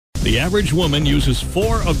The average woman uses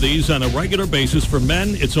 4 of these on a regular basis. For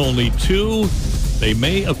men, it's only 2. They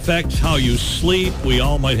may affect how you sleep. We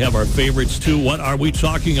all might have our favorites, too. What are we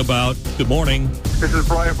talking about? Good morning. This is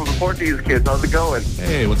Brian from the Portuguese kids. How's it going?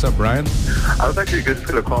 Hey, what's up, Brian? I was actually just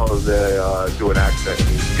going to call and do an accent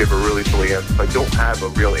and give a really silly answer. I don't have a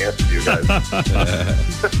real answer to you guys.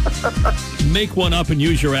 Make one up and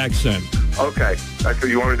use your accent. Okay. So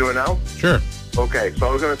you want to do it now? Sure. Okay. So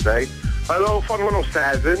I was going to say, hello, Fun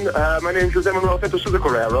 107. My name is Jose Manuel Santos de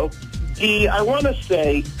Correro. I want to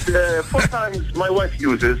say the 4 times my wife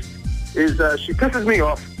uses is she pisses me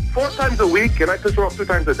off 4 times a week, and I piss her off 2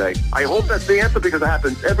 times a day. I hope that's the answer because it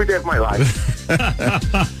happens every day of my life.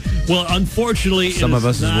 Well, unfortunately, some of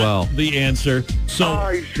us not as well. The answer.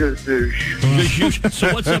 So,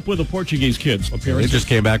 so what's up with the Portuguese kids? They just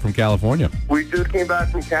came back from California. We just came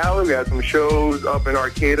back from Cali. We had some shows up in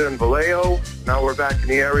Arcata and Vallejo. Now we're back in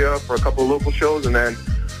the area for a couple of local shows, and then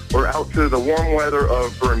we're out to the warm weather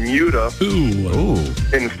of Bermuda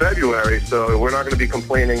in February, so we're not going to be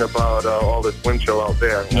complaining about all this wind chill out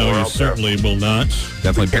there. No, you certainly will not.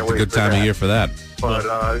 Definitely picked a good time of year for that. But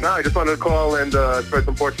no, I just wanted to call and spread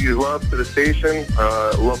some Portuguese love to the station.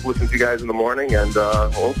 Love listening to you guys in the morning, and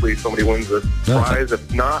hopefully somebody wins a prize.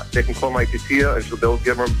 If not, they can call my titia, and they'll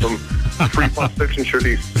give them some free Pulp Fiction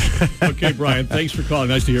shirties. Okay, Brian, thanks for calling.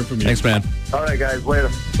 Nice to hear from you. Thanks, man. All right, guys,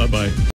 later. Bye-bye.